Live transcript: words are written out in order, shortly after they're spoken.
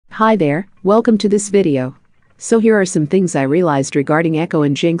Hi there, welcome to this video. So here are some things I realized regarding Ekko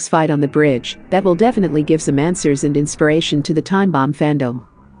and Jinx fight on the bridge that will definitely give some answers and inspiration to the Time Bomb fandom.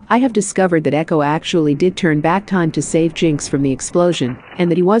 I have discovered that Ekko actually did turn back time to save Jinx from the explosion, and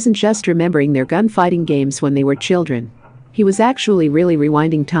that he wasn't just remembering their gunfighting games when they were children. He was actually really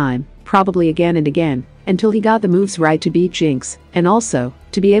rewinding time, probably again and again, until he got the moves right to beat Jinx, and also,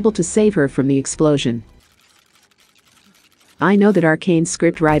 to be able to save her from the explosion. I know that Arcane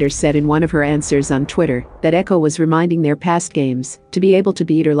scriptwriter said in one of her answers on Twitter that Ekko was reminding their past games to be able to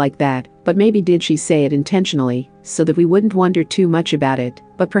beat her like that, but maybe did she say it intentionally so that we wouldn't wonder too much about it,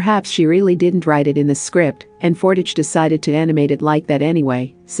 but perhaps she really didn't write it in the script and Fortage decided to animate it like that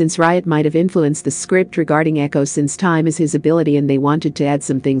anyway, since Riot might have influenced the script regarding Ekko since time is his ability and they wanted to add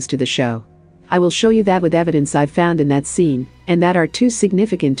some things to the show. I will show you that with evidence I've found in that scene, and that are too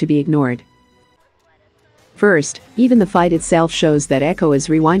significant to be ignored. First, even the fight itself shows that Ekko is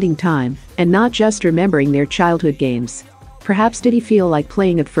rewinding time, and not just remembering their childhood games. Perhaps did he feel like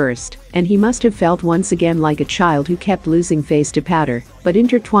playing at first, and he must have felt once again like a child who kept losing face to powder, but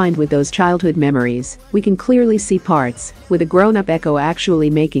intertwined with those childhood memories, we can clearly see parts, with a grown-up Ekko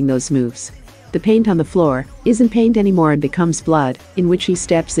actually making those moves. The paint on the floor isn't paint anymore and becomes blood, in which he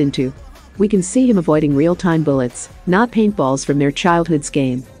steps into. We can see him avoiding real-time bullets, not paintballs from their childhood's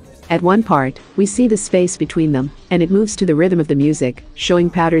game. At one part, we see the space between them, and it moves to the rhythm of the music, showing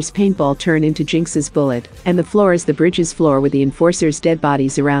Powder's paintball turn into Jinx's bullet, and the floor is the bridge's floor with the enforcers' dead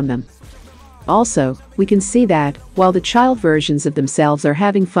bodies around them. Also, we can see that, while the child versions of themselves are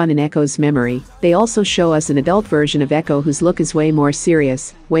having fun in Ekko's memory, they also show us an adult version of Ekko whose look is way more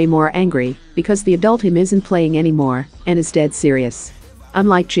serious, way more angry, because the adult him isn't playing anymore, and is dead serious.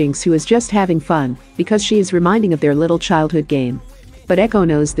 Unlike Jinx, who is just having fun, because she is reminding of their little childhood game. But Ekko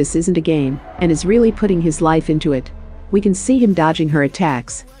knows this isn't a game, and is really putting his life into it. We can see him dodging her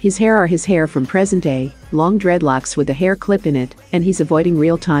attacks, his hair are his hair from present day, long dreadlocks with a hair clip in it, and he's avoiding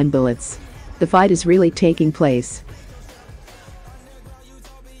real-time bullets. The fight is really taking place.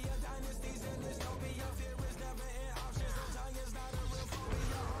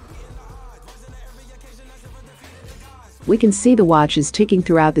 We can see the watch is ticking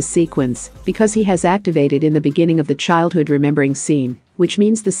throughout the sequence, because he has activated in the beginning of the childhood remembering scene, which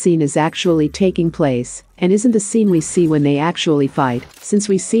means the scene is actually taking place, and isn't the scene we see when they actually fight, since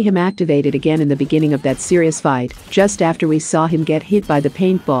we see him activated again in the beginning of that serious fight, just after we saw him get hit by the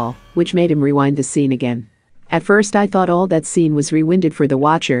paintball, which made him rewind the scene again. At first I thought all that scene was rewinded for the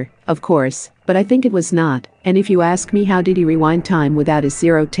watcher, of course, but I think it was not, and if you ask me how did he rewind time without his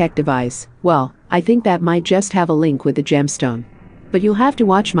zero tech device, well, I think that might just have a link with the gemstone. But you'll have to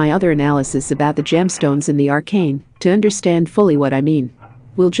watch my other analysis about the gemstones in the Arcane to understand fully what I mean.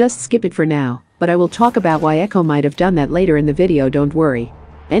 We'll just skip it for now, but I will talk about why Ekko might have done that later in the video, don't worry.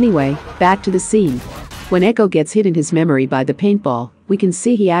 Anyway, back to the scene. When Ekko gets hit in his memory by the paintball, we can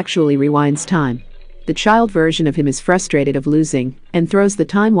see he actually rewinds time. The child version of him is frustrated of losing and throws the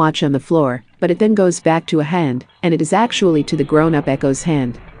time watch on the floor, but it then goes back to a hand, and it is actually to the grown-up Ekko's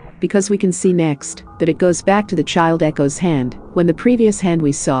hand. Because we can see next that it goes back to the child Ekko's hand when the previous hand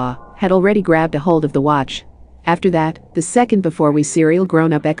we saw had already grabbed a hold of the watch. After that, the second before we see real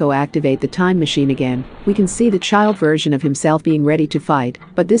grown-up Ekko activate the time machine again, we can see the child version of himself being ready to fight,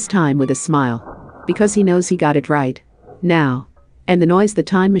 but this time with a smile. Because he knows he got it right. Now. And the noise the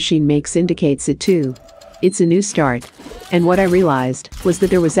time machine makes indicates it too. It's a new start. And what I realized was that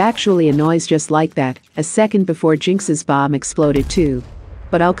there was actually a noise just like that a second before Jinx's bomb exploded too.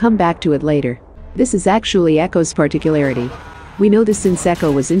 But I'll come back to it later. This is actually Ekko's particularity. We know this since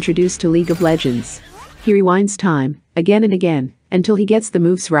Ekko was introduced to League of Legends. He rewinds time, again and again, until he gets the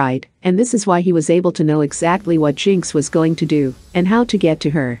moves right, and this is why he was able to know exactly what Jinx was going to do, and how to get to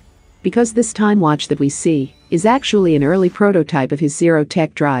her. Because this time watch that we see is actually an early prototype of his zero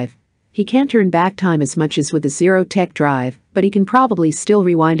tech drive. He can't turn back time as much as with the zero tech drive, but he can probably still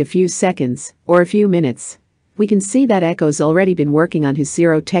rewind a few seconds, or a few minutes. We can see that Ekko's already been working on his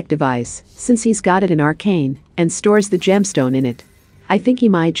zero tech device, since he's got it in Arcane, and stores the gemstone in it. I think he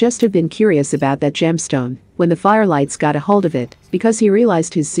might just have been curious about that gemstone when the Firelights got a hold of it, because he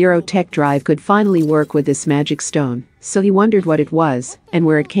realized his zero tech drive could finally work with this magic stone, so he wondered what it was, and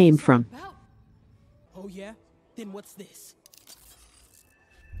where it came from. Oh yeah? Then what's this?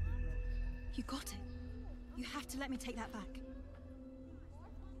 You got it. You have to let me take that back.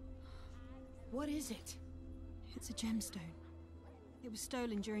 What is it? It's a gemstone. It was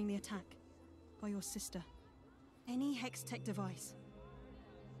stolen during the attack by your sister. Any hex tech device.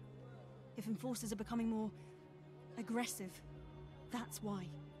 If enforcers are becoming more aggressive, that's why.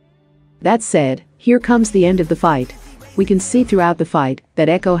 That said, here comes the end of the fight. We can see throughout the fight that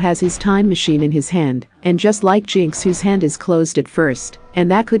Ekko has his time machine in his hand, and just like Jinx, whose hand is closed at first, and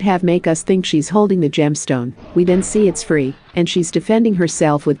that could have make us think she's holding the gemstone, we then see it's free, and she's defending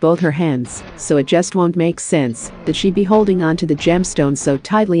herself with both her hands, so it just won't make sense that she'd be holding onto the gemstone so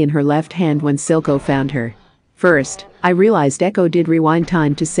tightly in her left hand when Silco found her. First, I realized Ekko did rewind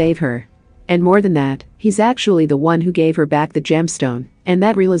time to save her. And more than that, he's actually the one who gave her back the gemstone, and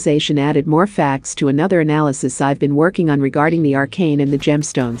that realization added more facts to another analysis I've been working on regarding the Arcane and the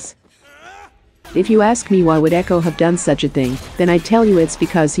gemstones. If you ask me why would Ekko have done such a thing, then I tell you it's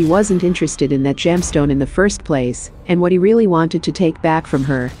because he wasn't interested in that gemstone in the first place, and what he really wanted to take back from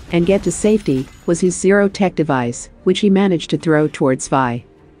her and get to safety was his zero tech device, which he managed to throw towards Vi.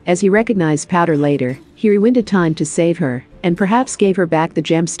 As he recognized Powder later, he rewinded time to save her, and perhaps gave her back the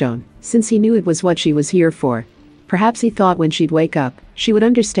gemstone, since he knew it was what she was here for. Perhaps he thought when she'd wake up, she would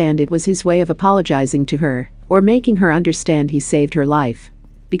understand it was his way of apologizing to her, or making her understand he saved her life.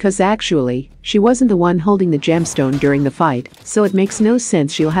 Because actually, she wasn't the one holding the gemstone during the fight, so it makes no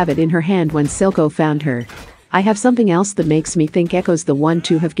sense she'll have it in her hand when Silco found her. I have something else that makes me think Ekko's the one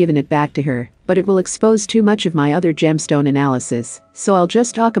to have given it back to her, but it will expose too much of my other gemstone analysis, so I'll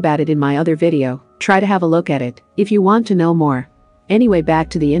just talk about it in my other video. Try to have a look at it if you want to know more. Anyway, back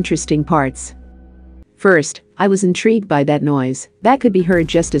to the interesting parts. First, I was intrigued by that noise that could be heard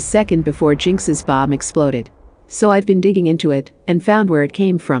just a second before Jinx's bomb exploded. So I've been digging into it and found where it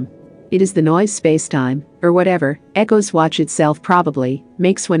came from. It is the noise space-time, or whatever, Ekko's watch itself probably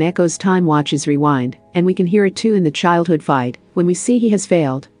makes when Ekko's time watches rewind, and we can hear it too in the childhood fight when we see he has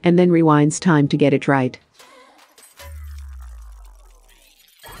failed and then rewinds time to get it right.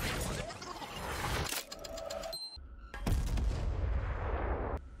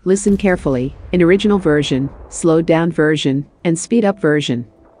 Listen carefully, in original version, slowed down version, and speed up version.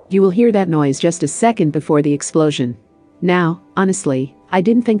 You will hear that noise just a second before the explosion. Now, honestly, I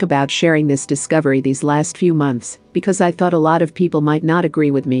didn't think about sharing this discovery these last few months because I thought a lot of people might not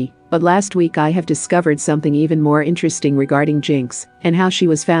agree with me, but last week I have discovered something even more interesting regarding Jinx and how she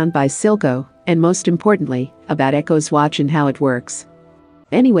was found by Silco, and most importantly, about Ekko's watch and how it works.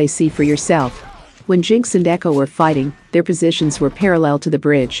 Anyway, see for yourself. When Jinx and Ekko were fighting, their positions were parallel to the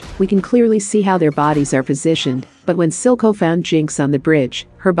bridge. We can clearly see how their bodies are positioned, but when Silco found Jinx on the bridge,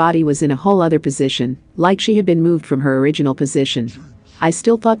 her body was in a whole other position, like she had been moved from her original position. I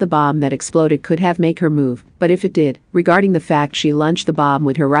still thought the bomb that exploded could have made her move, but if it did, regarding the fact she launched the bomb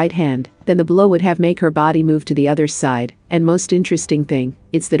with her right hand, then the blow would have made her body move to the other side, and most interesting thing,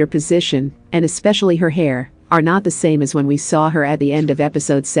 it's that her position, and especially her hair, are not the same as when we saw her at the end of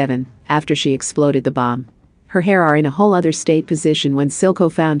episode 7, after she exploded the bomb. Her hair are in a whole other state position when Silco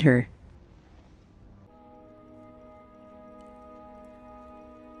found her.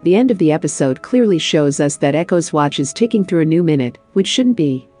 The end of the episode clearly shows us that Ekko's watch is ticking through a new minute, which shouldn't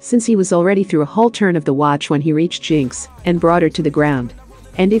be, since he was already through a whole turn of the watch when he reached Jinx and brought her to the ground.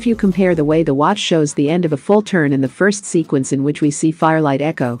 And if you compare the way the watch shows the end of a full turn in the first sequence in which we see Firelight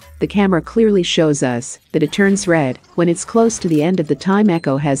Ekko, the camera clearly shows us that it turns red when it's close to the end of the time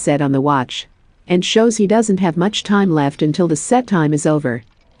Ekko has set on the watch, and shows he doesn't have much time left until the set time is over.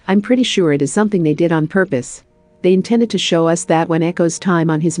 I'm pretty sure it is something they did on purpose. They intended to show us that when Ekko's time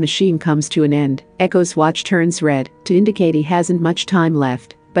on his machine comes to an end, Ekko's watch turns red to indicate he hasn't much time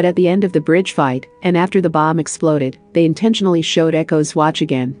left. But at the end of the bridge fight, and after the bomb exploded, they intentionally showed Ekko's watch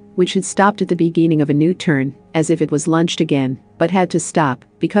again, which had stopped at the beginning of a new turn, as if it was launched again, but had to stop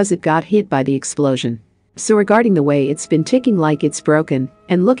because it got hit by the explosion. So regarding the way it's been ticking like it's broken,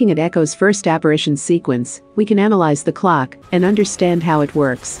 and looking at Ekko's first apparition sequence, we can analyze the clock and understand how it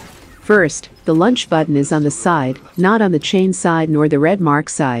works. First, the lunch button is on the side, not on the chain side nor the red mark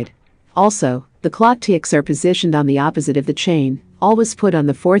side. Also, the clock ticks are positioned on the opposite of the chain, always put on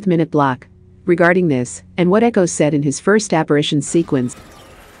the 4th minute block. Regarding this, and what Ekko said in his first apparition sequence,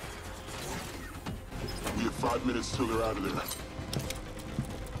 we have 5 minutes till they're out of there.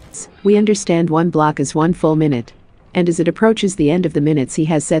 We understand one block is 1 full minute. And as it approaches the end of the minutes he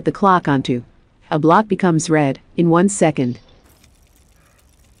has set the clock onto, a block becomes red in 1 second.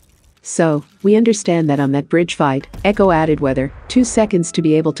 So, we understand that on that bridge fight, Ekko added whether 2 seconds to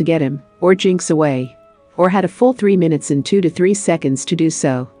be able to get him, or Jinx away, or had a full 3 minutes and 2 to 3 seconds to do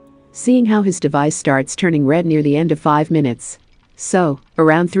so. Seeing how his device starts turning red near the end of 5 minutes. So,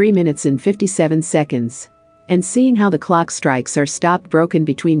 around 3 minutes and 57 seconds. And seeing how the clock strikes are stopped broken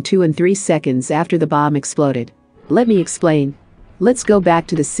between 2 and 3 seconds after the bomb exploded. Let me explain. Let's go back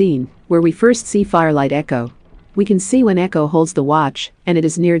to the scene where we first see Firelight Ekko. We can see when Ekko holds the watch, and it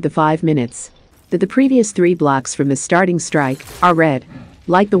is near the 5 minutes, that the previous 3 blocks from the starting strike are red.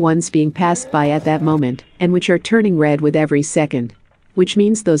 like the ones being passed by at that moment, and which are turning red with every second. Which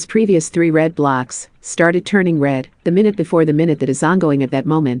means those previous 3 red blocks started turning red the minute before the minute that is ongoing at that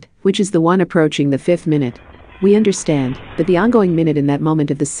moment, which is the one approaching the 5th minute. We understand that the ongoing minute in that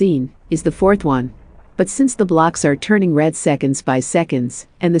moment of the scene is the 4th one. But since the blocks are turning red seconds by seconds,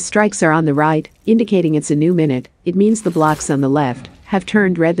 and the strikes are on the right, indicating it's a new minute, it means the blocks on the left have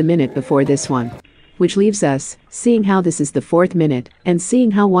turned red the minute before this one. Which leaves us seeing how this is the 4th minute, and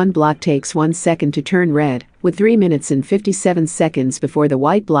seeing how one block takes 1 second to turn red, with 3 minutes and 57 seconds before the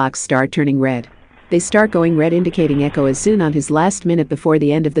white blocks start turning red. They start going red, indicating Ekko is soon on his last minute before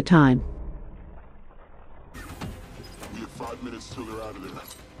the end of the time. We have 5 minutes till they're out of there.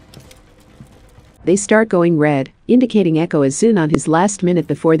 They start going red, indicating Ekko is soon on his last minute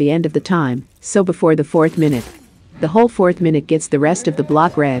before the end of the time, so before the 4th minute. The whole 4th minute gets the rest of the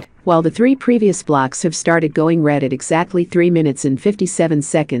block red, while the 3 previous blocks have started going red at exactly 3 minutes and 57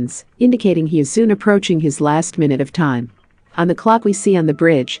 seconds, indicating he is soon approaching his last minute of time. On the clock we see on the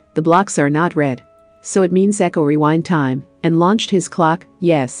bridge, the blocks are not red. So it means Ekko rewind time, and launched his clock,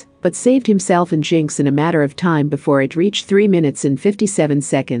 yes, but saved himself and Jinx in a matter of time before it reached 3 minutes and 57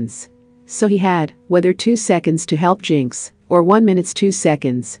 seconds. So he had, whether 2 seconds to help Jinx, or 1 minute 2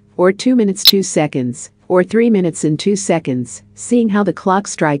 seconds, or 2 minutes 2 seconds, or 3 minutes and 2 seconds, seeing how the clock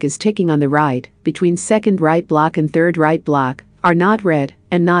strike is ticking on the right, between 2nd right block and 3rd right block, are not red,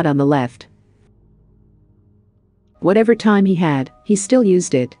 and not on the left. Whatever time he had, he still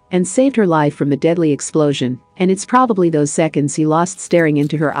used it, and saved her life from the deadly explosion, and it's probably those seconds he lost staring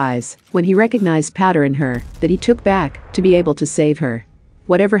into her eyes, when he recognized powder in her, that he took back, to be able to save her.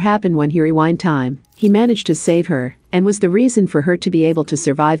 Whatever happened when he rewind time, he managed to save her, and was the reason for her to be able to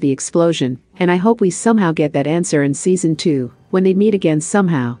survive the explosion, and I hope we somehow get that answer in season 2, when they meet again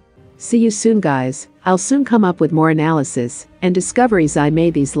somehow. See you soon guys, I'll soon come up with more analysis, and discoveries I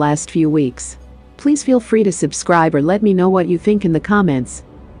made these last few weeks. Please feel free to subscribe or let me know what you think in the comments.